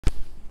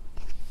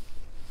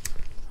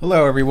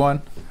Hello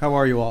everyone, how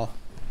are you all?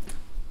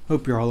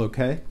 Hope you're all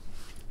okay.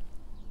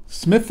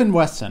 Smith &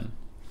 Wesson,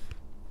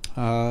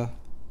 their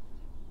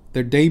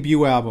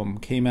debut album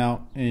came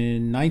out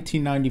in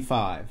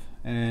 1995,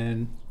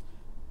 and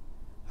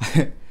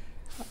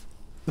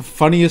the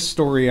funniest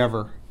story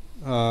ever.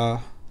 I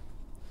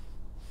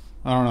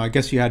don't know, I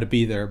guess you had to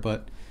be there,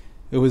 but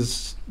it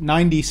was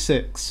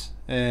 96,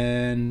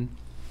 and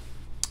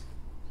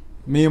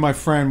me and my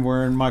friend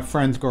were in my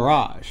friend's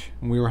garage,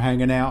 and we were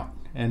hanging out,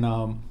 and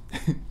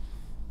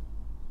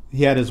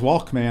he had his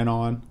Walkman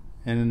on,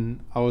 and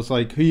I was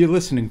like, "Who are you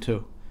listening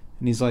to?"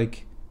 And he's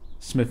like,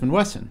 "Smith &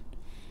 Wesson."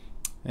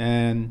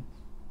 And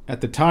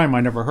at the time, I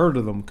never heard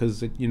of them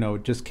because it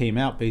just came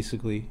out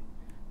basically,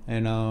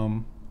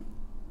 and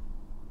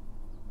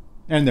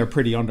they're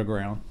pretty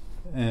underground.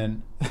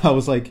 And I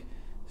was like,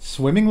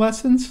 "Swimming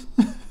lessons?"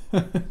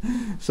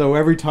 So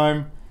every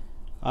time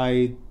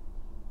I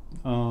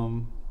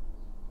don't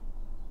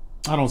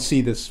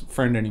see this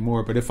friend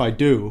anymore, but if I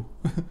do,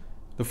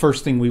 the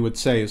first thing we would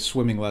say is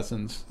swimming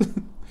lessons,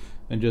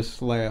 and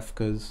just laugh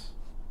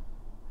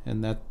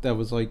and that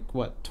was like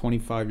what,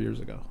 25 years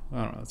ago.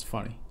 I don't know. It's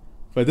funny,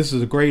 but this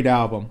is a great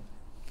album.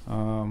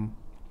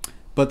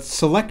 But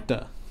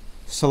Selecta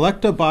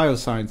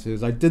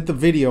Biosciences, I did the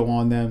video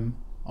on them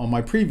on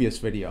my previous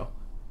video,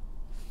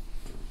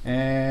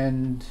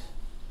 and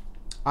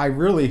I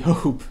really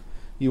hope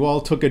you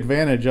all took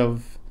advantage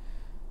of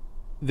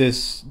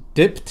this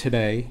dip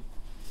today.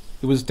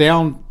 It was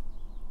down,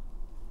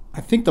 I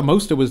think the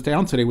most it was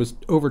down today was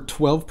over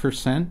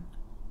 12%.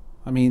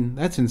 I mean,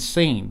 that's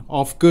insane,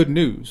 off good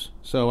news.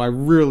 So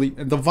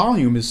the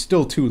volume is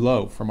still too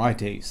low for my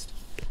taste.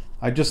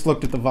 I just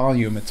looked at the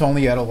volume. It's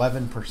only at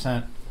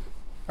 11%,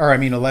 or I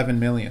mean 11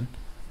 million.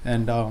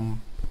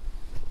 And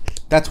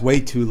that's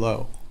way too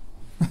low.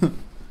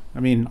 I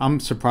mean,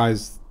 I'm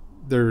surprised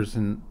there's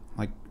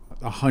like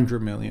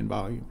 100 million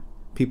volume.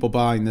 People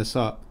buying this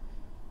up.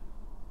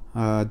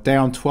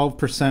 Down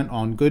 12%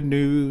 on good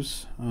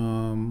news.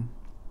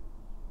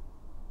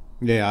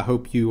 Yeah, I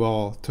hope you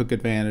all took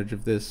advantage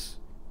of this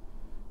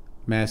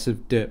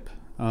massive dip.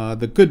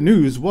 The good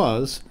news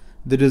was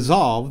the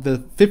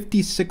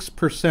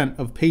 56%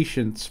 of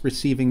patients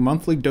receiving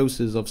monthly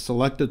doses of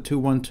Selecta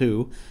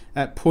 212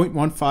 at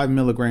 0.15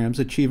 milligrams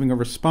achieving a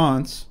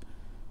response.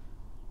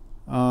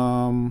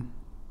 Achieving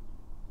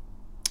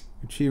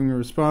a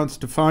response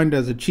defined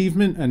as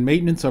achievement and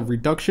maintenance of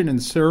reduction in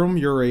serum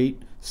urate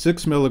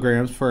 6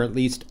 milligrams for at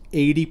least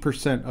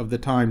 80% of the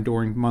time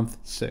during month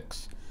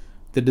 6.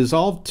 The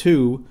DISSOLVE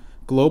 2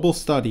 global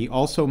study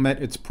also met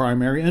its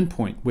primary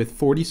endpoint, with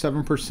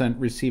 47%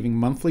 receiving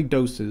monthly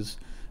doses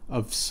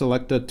of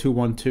Selecta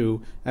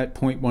 212 at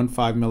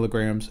 0.15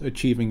 milligrams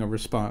achieving a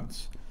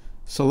response.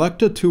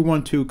 Selecta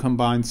 212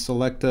 combines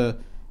Selecta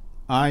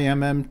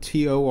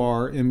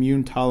IMMTOR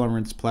immune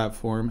tolerance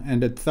platform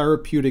and a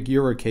therapeutic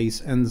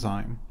uricase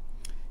enzyme.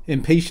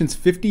 In patients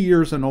 50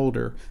 years and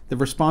older, the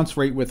response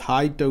rate with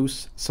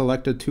high-dose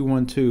Selecta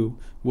 212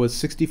 was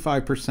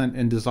 65%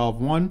 in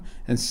DISSOLVE 1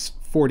 and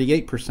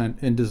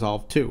 48% in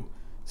DISSOLVE 2.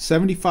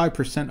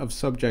 75% of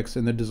subjects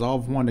in the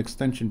DISSOLVE 1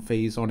 extension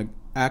phase on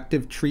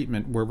active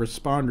treatment were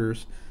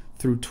responders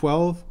through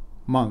 12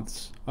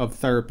 months of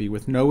therapy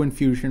with no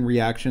infusion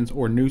reactions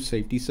or new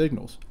safety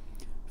signals.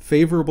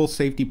 Favorable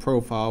safety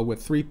profile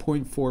with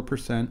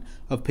 3.4%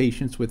 of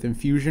patients with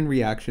infusion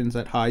reactions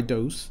at high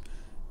dose.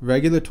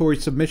 Regulatory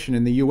submission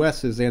in the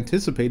U.S. is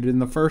anticipated in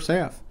the first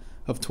half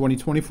of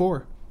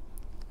 2024.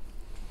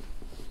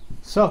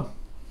 So,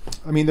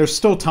 I mean, there's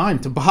still time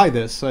to buy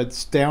this.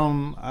 It's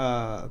down.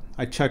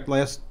 I checked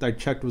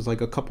it was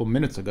like a couple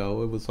minutes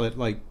ago. It was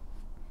like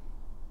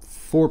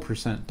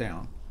 4%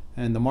 down,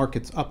 and the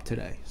market's up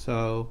today.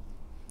 So,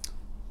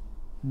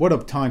 what a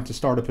time to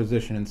start a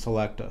position in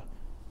Selecta.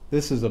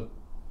 This is a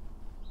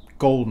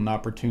golden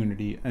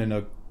opportunity and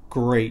a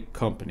great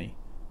company.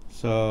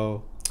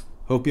 So,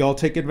 hope you all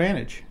take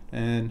advantage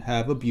and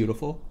have a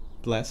beautiful,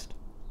 blessed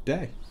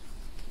day.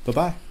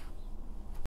 Bye-bye.